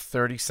going to have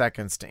 30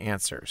 seconds to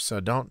answer.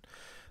 So don't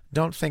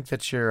think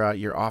that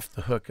you're off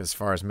the hook as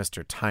far as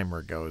Mr.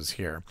 Timer goes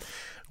here.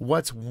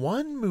 What's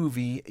one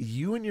movie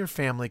you and your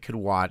family could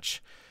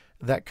watch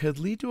that could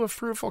lead to a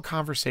fruitful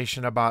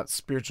conversation about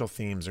spiritual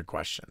themes or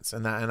questions?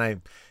 And I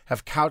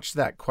have couched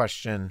that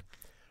question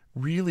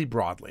really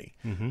broadly.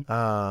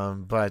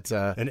 But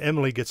and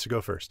Emily gets to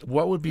go first.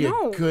 What would be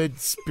a good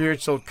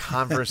spiritual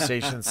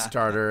conversation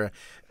starter?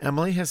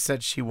 Emily has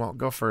said she won't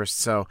go first,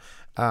 so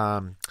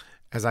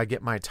as I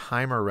get my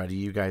timer ready,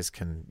 you guys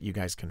can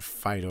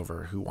fight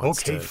over who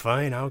wants to. Okay,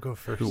 fine, I'll go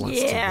first. Who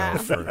wants to go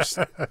first?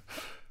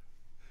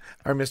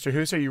 All right, Mr.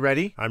 Hoos, are you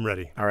ready? I'm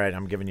ready. All right,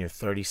 I'm giving you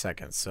 30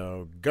 seconds,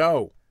 so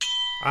go.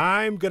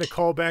 I'm going to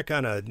call back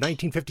on a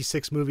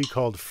 1956 movie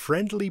called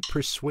Friendly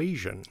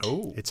Persuasion.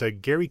 Oh. It's a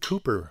Gary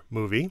Cooper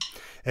movie,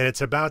 and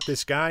it's about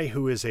this guy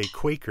who is a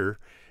Quaker,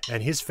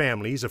 and his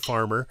family, he's a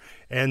farmer,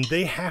 and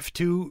he has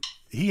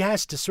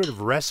to sort of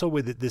wrestle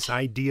with this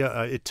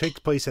idea. It takes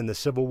place in the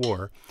Civil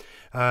War,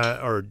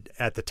 or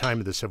at the time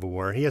of the Civil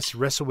War. He has to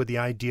wrestle with the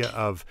idea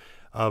of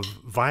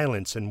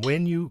violence and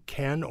when you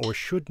can or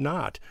should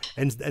not,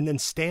 and then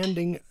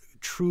standing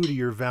true to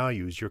your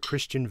values, your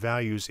Christian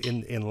values,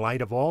 in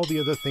light of all the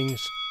other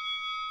things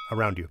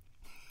around you.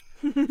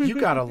 You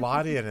got a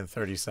lot in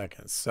 30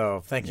 seconds,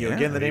 so thank you.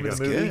 Again, the name of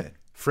the movie? Good.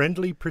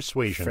 Friendly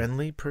Persuasion.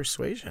 Friendly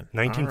Persuasion.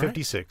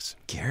 1956.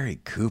 Right. Gary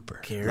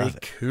Cooper. Gary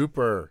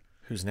Cooper.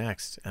 Who's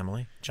next?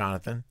 Emily?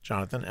 Jonathan,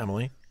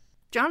 Emily?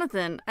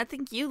 Jonathan, I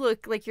think you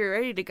look like you're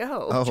ready to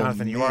go. Oh,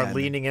 Jonathan, you are man.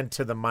 leaning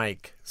into the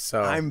mic,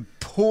 so I'm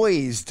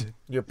poised.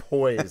 you're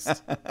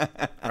poised.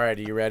 All right,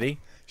 are you ready?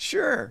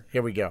 Sure.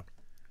 Here we go.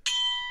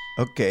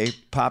 Okay,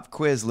 pop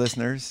quiz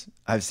listeners.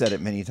 I've said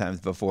it many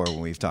times before when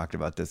we've talked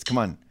about this. Come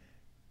on.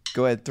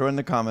 Go ahead, throw in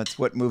the comments.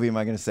 What movie am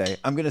I going to say?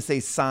 I'm going to say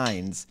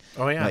Signs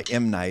by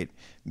M. Night,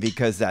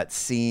 because that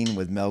scene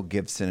with Mel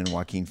Gibson and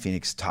Joaquin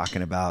Phoenix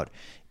talking about,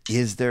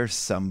 is there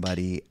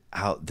somebody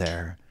out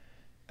there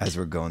as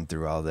we're going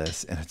through all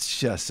this? And it's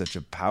just such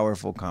a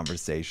powerful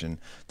conversation.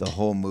 The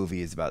whole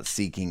movie is about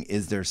seeking,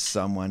 is there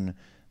someone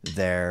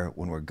there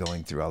when we're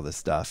going through all this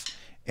stuff?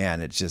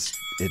 And it just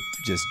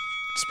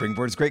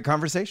springboards great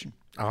conversation.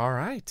 All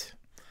right.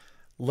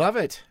 Love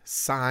it.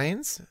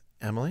 Signs.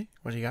 Emily,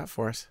 what do you got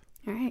for us?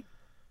 All right.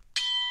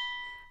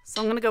 So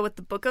I'm going to go with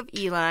the Book of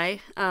Eli.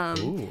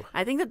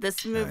 I think that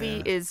this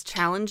movie is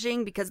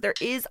challenging because there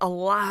is a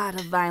lot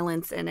of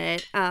violence in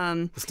it.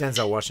 This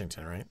Denzel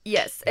Washington, right?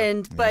 Yes,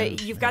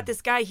 but you've got this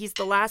guy, he's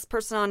the last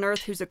person on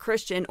earth who's a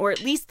Christian, or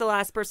at least the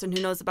last person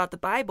who knows about the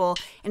Bible,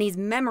 and he's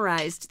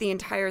memorized the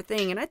entire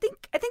thing. And I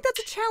think that's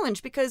a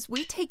challenge because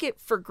we take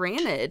it for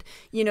granted,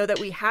 that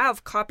we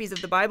have copies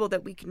of the Bible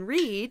that we can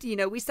read.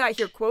 We sat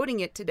here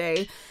quoting it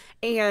today,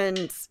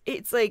 and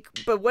it's like,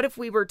 but what if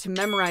we were to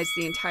memorize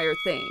the entire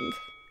thing?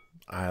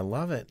 I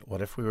love it.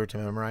 What if we were to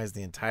memorize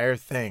the entire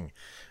thing?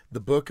 The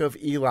Book of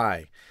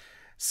Eli.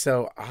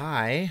 So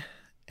I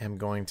am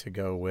going to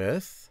go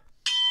with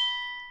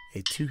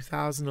a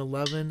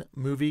 2011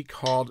 movie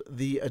called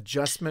The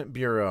Adjustment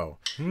Bureau,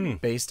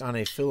 based on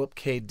a Philip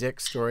K. Dick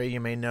story.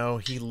 You may know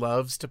he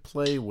loves to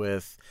play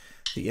with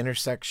the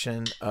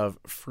intersection of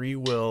free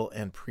will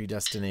and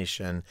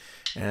predestination.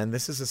 And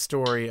this is a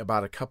story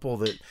about a couple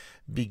that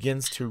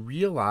begins to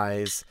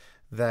realize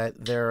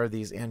that there are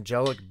these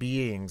angelic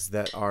beings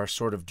that are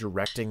sort of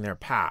directing their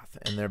path,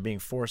 and they're being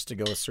forced to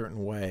go a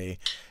certain way.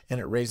 And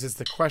it raises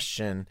the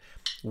question,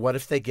 what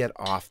if they get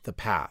off the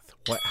path?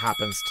 What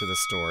happens to the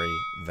story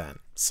then?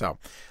 So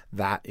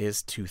that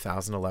is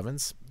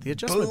 2011's The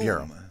Adjustment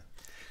Bureau.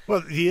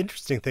 Well, the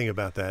interesting thing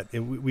about that,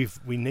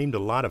 we named a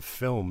lot of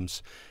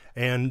films,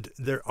 and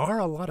there are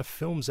a lot of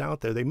films out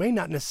there. They may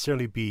not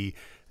necessarily be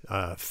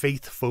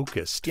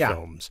faith-focused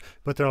films,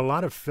 but there are a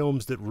lot of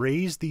films that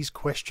raise these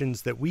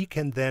questions that we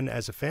can then,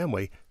 as a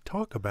family,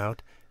 talk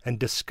about and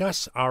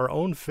discuss our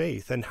own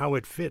faith and how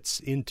it fits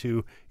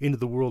into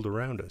the world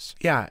around us.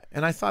 Yeah,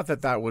 and I thought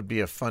that would be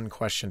a fun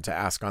question to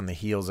ask on the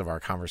heels of our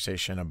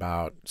conversation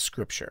about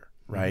Scripture,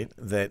 right?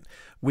 Mm-hmm. That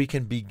we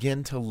can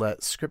begin to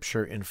let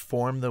Scripture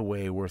inform the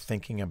way we're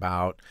thinking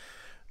about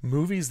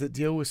movies that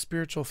deal with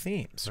spiritual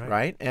themes,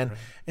 right?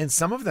 And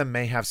some of them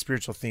may have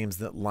spiritual themes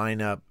that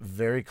line up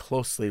very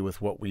closely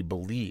with what we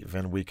believe,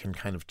 and we can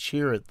kind of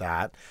cheer at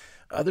that.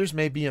 Others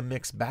may be a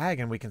mixed bag,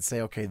 and we can say,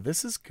 okay,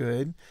 this is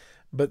good,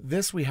 but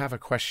this we have a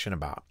question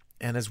about.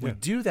 And as we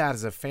do that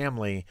as a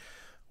family,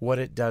 what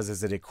it does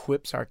is it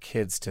equips our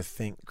kids to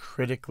think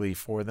critically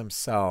for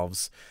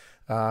themselves.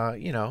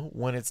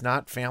 When it's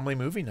not family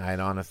movie night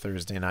on a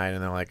Thursday night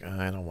and they're like,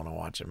 I don't want to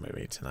watch a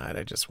movie tonight.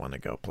 I just want to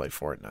go play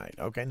Fortnite.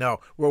 Okay, no,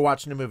 we're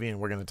watching a movie and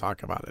we're going to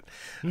talk about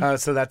it.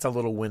 So that's a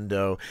little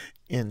window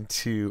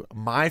into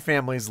my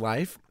family's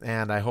life.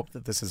 And I hope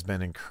that this has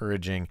been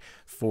encouraging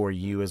for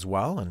you as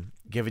well and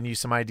giving you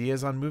some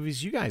ideas on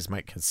movies you guys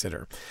might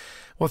consider.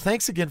 Well,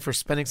 thanks again for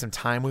spending some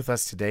time with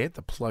us today at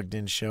the Plugged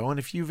In Show. And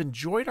if you've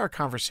enjoyed our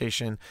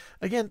conversation,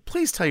 again,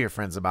 please tell your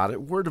friends about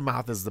it. Word of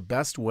mouth is the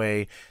best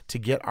way to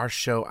get our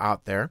show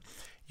out there.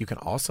 You can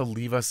also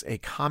leave us a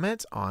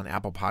comment on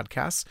Apple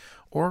Podcasts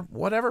or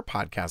whatever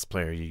podcast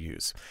player you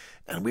use.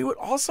 And we would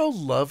also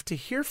love to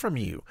hear from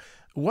you.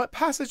 What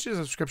passages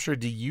of Scripture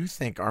do you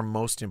think are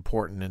most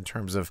important in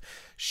terms of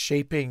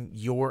shaping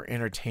your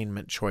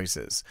entertainment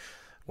choices?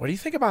 What do you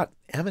think about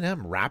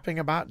Eminem rapping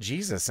about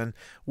Jesus? And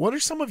what are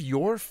some of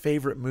your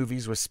favorite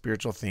movies with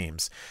spiritual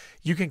themes?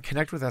 You can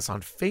connect with us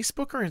on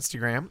Facebook or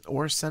Instagram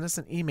or send us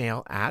an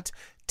email at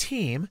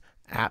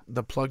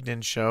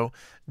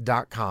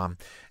team@thepluggedinshow.com.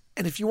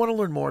 And if you want to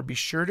learn more, be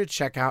sure to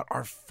check out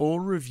our full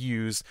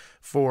reviews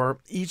for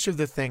each of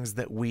the things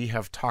that we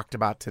have talked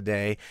about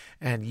today.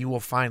 And you will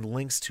find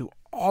links to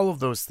all of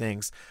those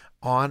things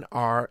on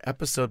our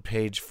episode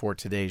page for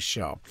today's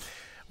show.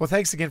 Well,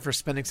 thanks again for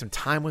spending some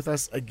time with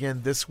us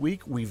again this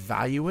week. We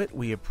value it.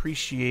 We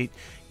appreciate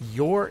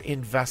your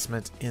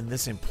investment in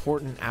this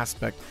important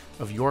aspect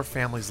of your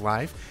family's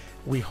life.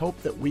 We hope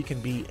that we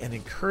can be an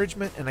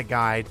encouragement and a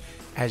guide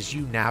as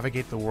you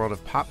navigate the world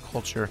of pop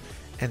culture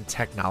and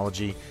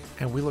technology.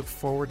 And we look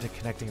forward to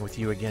connecting with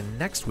you again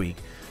next week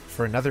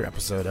for another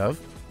episode of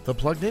The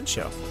Plugged In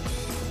Show.